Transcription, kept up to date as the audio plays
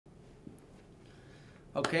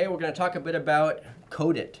Okay, we're going to talk a bit about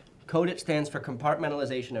CODIT. CODIT stands for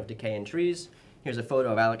Compartmentalization of Decay in Trees. Here's a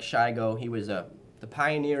photo of Alex Shigo. He was the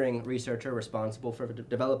pioneering researcher responsible for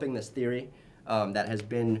developing this theory that has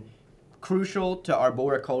been crucial to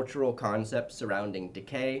arboricultural concepts surrounding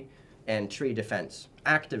decay and tree defense,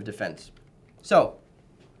 active defense. So,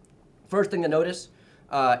 first thing to notice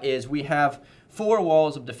is we have 4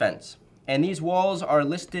 walls of defense. And these walls are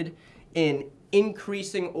listed in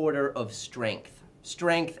increasing order of strength.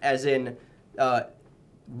 Strength as in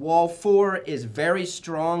wall 4 is very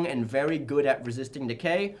strong and very good at resisting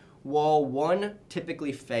decay. Wall 1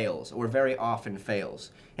 typically fails, or very often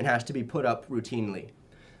fails, and has to be put up routinely.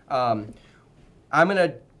 I'm going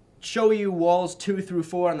to show you walls 2 through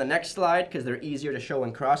 4 on the next slide because they're easier to show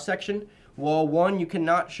in cross-section. Wall 1 you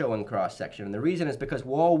cannot show in cross-section, and the reason is because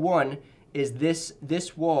wall 1 is this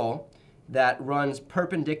wall that runs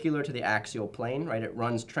perpendicular to the axial plane, right? It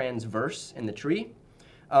runs transverse in the tree.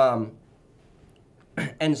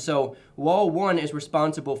 And so wall 1 is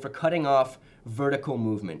responsible for cutting off vertical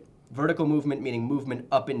movement. Vertical movement meaning movement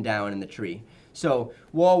up and down in the tree. So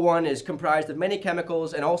wall 1 is comprised of many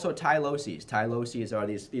chemicals and also tyloses. Tyloses are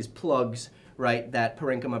these plugs, right, that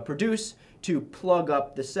parenchyma produce to plug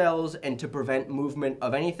up the cells and to prevent movement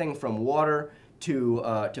of anything from water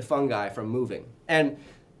to fungi from moving. And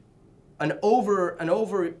an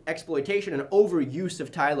over-exploitation, an overuse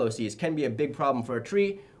of tyloses can be a big problem for a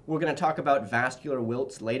tree. We're going to talk about vascular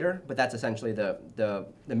wilts later, but that's essentially the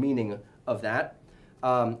meaning of that.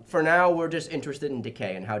 For now, we're just interested in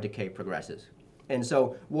decay and how decay progresses. And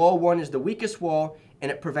so wall 1 is the weakest wall,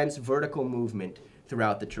 and it prevents vertical movement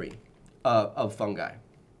throughout the tree of fungi.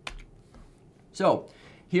 So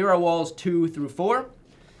here are walls 2 through 4.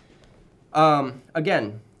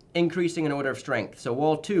 Again, increasing in order of strength. So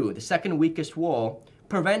wall 2, the second weakest wall,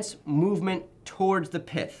 prevents movement towards the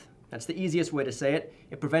pith. That's the easiest way to say it.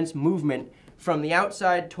 It prevents movement from the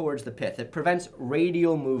outside towards the pith. It prevents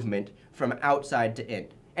radial movement from outside to in.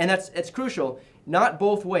 And it's crucial, not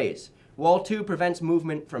both ways. Wall 2 prevents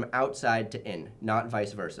movement from outside to in, not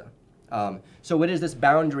vice versa. So it is this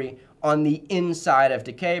boundary on the inside of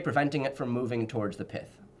decay, preventing it from moving towards the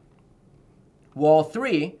pith. Wall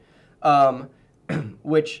 3,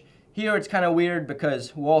 which here it's kind of weird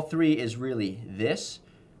because wall 3 is really this.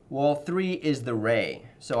 Wall 3 is the ray.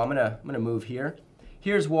 So I'm gonna move here.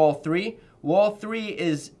 Here's wall 3. Wall 3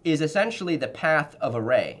 is essentially the path of a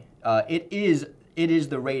ray. It is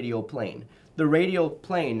the radial plane. The radial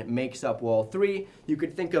plane makes up wall 3. You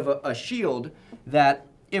could think of a shield that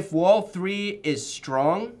if wall 3 is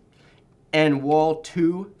strong and wall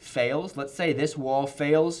 2 fails, let's say this wall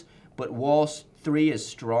fails, but wall 3 is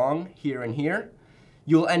strong here and here,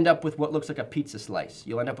 you'll end up with what looks like a pizza slice.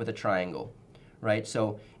 You'll end up with a triangle, right?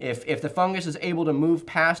 So if the fungus is able to move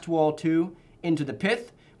past wall 2 into the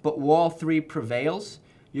pith, but wall 3 prevails,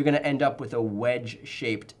 you're going to end up with a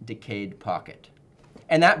wedge-shaped decayed pocket.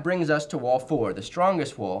 And that brings us to wall 4, the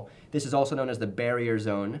strongest wall. This is also known as the barrier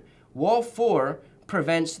zone. Wall 4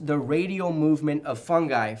 prevents the radial movement of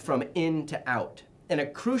fungi from in to out. And a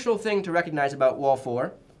crucial thing to recognize about wall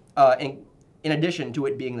 4, in addition to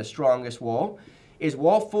it being the strongest wall, is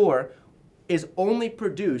wall 4 is only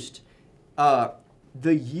produced the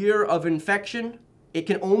year of infection. It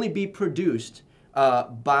can only be produced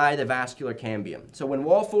by the vascular cambium. So when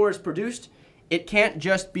wall 4 is produced, it can't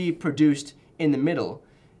just be produced in the middle.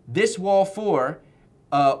 This wall 4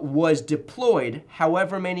 was deployed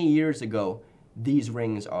however many years ago these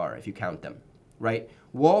rings are, if you count them, right?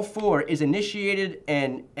 Wall 4 is initiated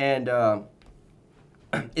and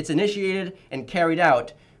it's initiated and carried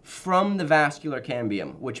out from the vascular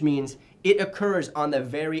cambium, which means it occurs on the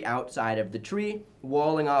very outside of the tree,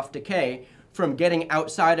 walling off decay from getting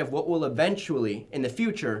outside of what will eventually, in the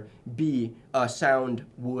future, be a sound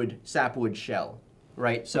wood, sapwood shell,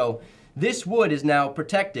 right? So this wood is now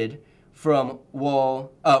protected from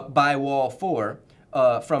by wall 4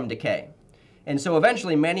 from decay. And so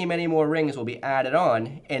eventually many, many more rings will be added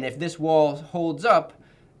on, and if this wall holds up,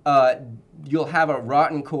 you'll have a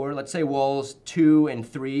rotten core. Let's say walls 2 and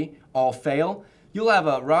 3 all fail. You'll have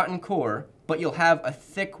a rotten core, but you'll have a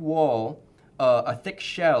thick wall, a thick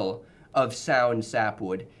shell of sound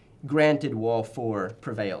sapwood, granted wall 4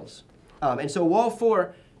 prevails. And so wall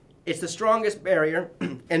 4, it's the strongest barrier,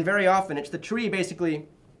 and very often it's the tree basically,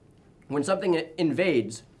 when something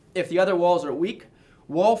invades, if the other walls are weak,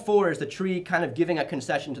 wall 4 is the tree kind of giving a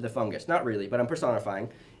concession to the fungus. Not really, but I'm personifying.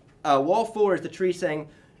 Wall 4 is the tree saying,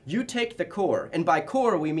 you take the core, and by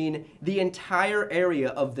core we mean the entire area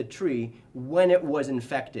of the tree when it was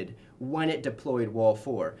infected, when it deployed wall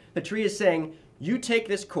 4. The tree is saying, you take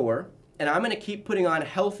this core, and I'm going to keep putting on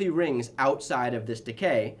healthy rings outside of this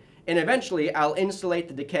decay, and eventually I'll insulate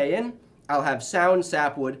the decay in, I'll have sound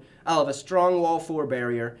sapwood, I'll have a strong wall 4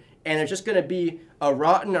 barrier, and it's just going to be a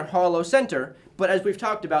rotten or hollow center. But as we've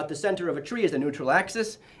talked about, the center of a tree is the neutral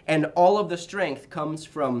axis, and all of the strength comes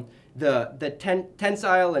from the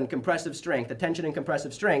tensile and compressive strength, the tension and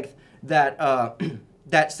compressive strength that,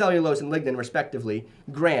 that cellulose and lignin, respectively,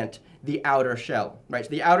 grant the outer shell, right?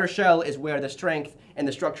 So the outer shell is where the strength and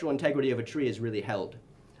the structural integrity of a tree is really held.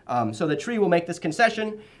 So the tree will make this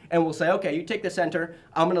concession and will say, okay, you take the center,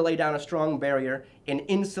 I'm going to lay down a strong barrier and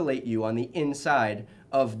insulate you on the inside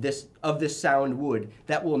of this sound wood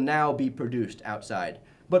that will now be produced outside.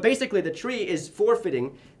 But basically the tree is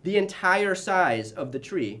forfeiting the entire size of the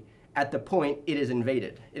tree at the point it is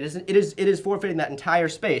invaded. It is forfeiting that entire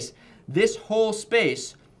space. This whole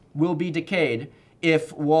space will be decayed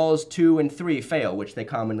if walls 2 and 3 fail, which they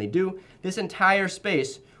commonly do. This entire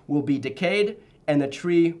space will be decayed, and the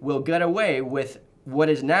tree will get away with what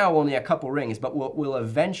is now only a couple rings, but what will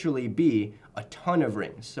eventually be a ton of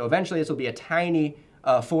rings. So eventually this will be a tiny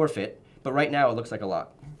forfeit, but right now it looks like a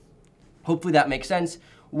lot. Hopefully that makes sense.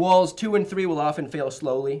 Walls 2 and 3 will often fail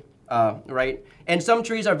slowly, right? And some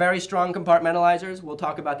trees are very strong compartmentalizers. We'll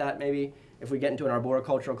talk about that maybe if we get into an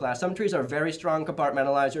arboricultural class. Some trees are very strong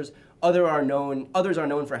compartmentalizers. Others are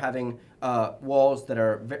known for having walls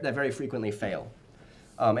that very frequently fail.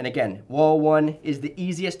 And again, wall 1 is the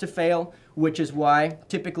easiest to fail, which is why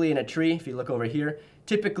typically in a tree, if you look over here,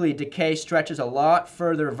 typically decay stretches a lot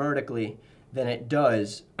further vertically than it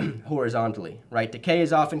does horizontally, right? Decay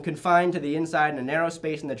is often confined to the inside in a narrow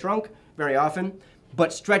space in the trunk, very often,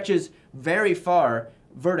 but stretches very far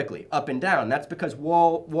vertically, up and down. That's because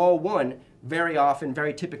wall 1 very often,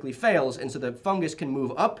 very typically fails, and so the fungus can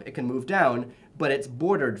move up, it can move down, but it's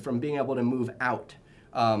bordered from being able to move out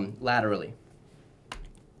laterally.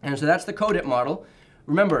 And so that's the CODIT model.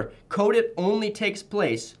 Remember, CODIT only takes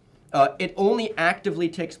place, it only actively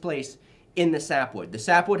takes place in the sapwood. The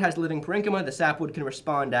sapwood has living parenchyma, the sapwood can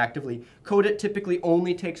respond actively. CODIT typically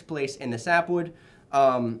only takes place in the sapwood.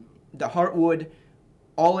 The heartwood,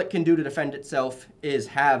 all it can do to defend itself is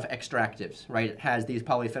have extractives, right? It has these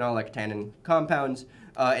polyphenolic tannin compounds.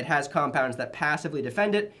 It has compounds that passively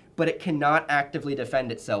defend it, but it cannot actively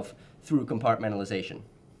defend itself through compartmentalization.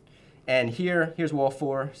 And here's wall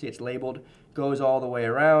 4, see it's labeled, goes all the way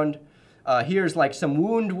around. Here's like some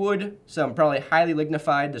wound wood, some probably highly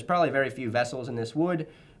lignified. There's probably very few vessels in this wood.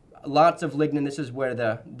 Lots of lignin. This is where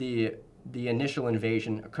the initial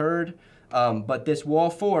invasion occurred. But this wall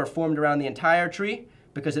 4 formed around the entire tree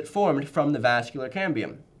because it formed from the vascular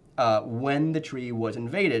cambium. When the tree was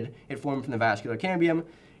invaded, it formed from the vascular cambium.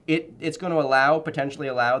 It's going to potentially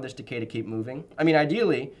allow this decay to keep moving. I mean,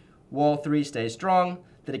 ideally, wall 3 stays strong,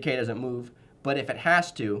 the decay doesn't move, but if it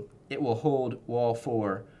has to, it will hold wall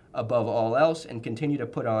 4 above all else and continue to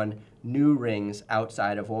put on new rings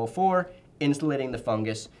outside of wall 4, insulating the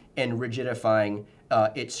fungus and rigidifying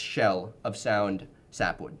its shell of sound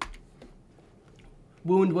sapwood.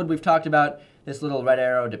 Wound wood we've talked about. This little red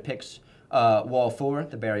arrow depicts wall 4,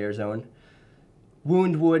 the barrier zone.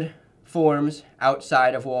 Wound wood forms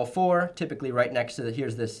outside of wall 4, typically right next to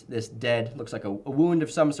here's this dead, looks like a wound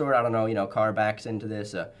of some sort. I don't know, car backs into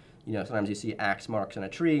this. Sometimes you see axe marks on a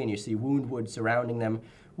tree and you see wound wood surrounding them.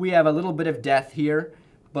 We have a little bit of death here,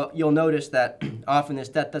 but you'll notice that often this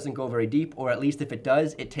death doesn't go very deep, or at least if it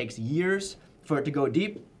does, it takes years for it to go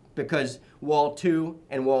deep because wall 2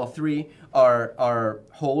 and wall 3 are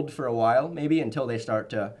hold for a while, maybe until they start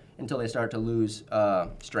to lose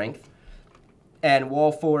strength. And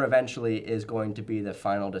wall 4 eventually is going to be the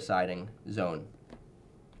final deciding zone.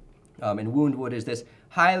 And wound wood is this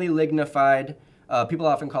highly lignified, people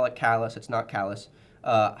often call it callus, it's not callus,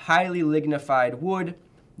 highly lignified wood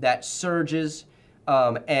that surges,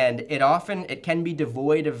 and it can be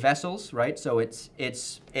devoid of vessels, right? So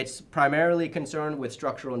it's primarily concerned with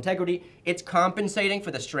structural integrity. It's compensating for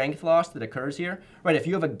the strength loss that occurs here, right? If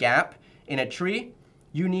you have a gap in a tree,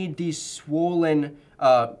 you need these swollen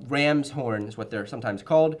ram's horns, what they're sometimes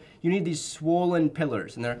called. You need these swollen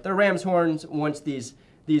pillars, and they're ram's horns once these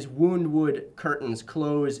wound wood curtains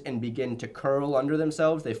close and begin to curl under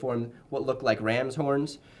themselves. They form what look like ram's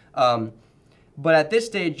horns. But at this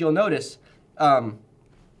stage, you'll notice the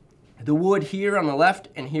wood here on the left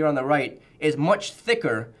and here on the right is much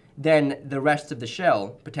thicker than the rest of the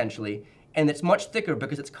shell, potentially. And it's much thicker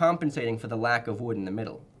because it's compensating for the lack of wood in the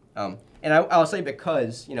middle. And I'll say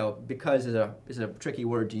because is a tricky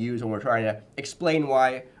word to use when we're trying to explain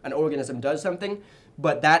why an organism does something.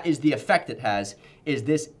 But that is the effect it has, is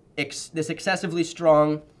this excessively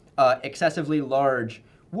strong, excessively large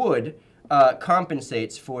wood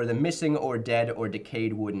compensates for the missing or dead or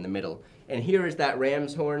decayed wood in the middle. And here is that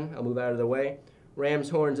ram's horn. I'll move out of the way. Ram's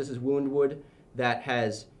horns, this is wound wood that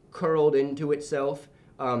has curled into itself.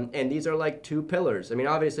 And these are like 2 pillars. I mean,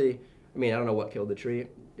 obviously, I don't know what killed the tree.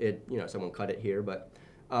 Someone cut it here, but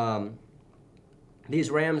these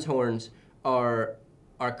ram's horns are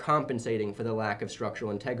compensating for the lack of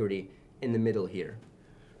structural integrity in the middle here.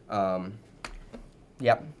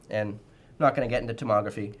 Yep, and I'm not going to get into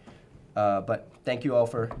tomography, but thank you all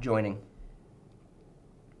for joining.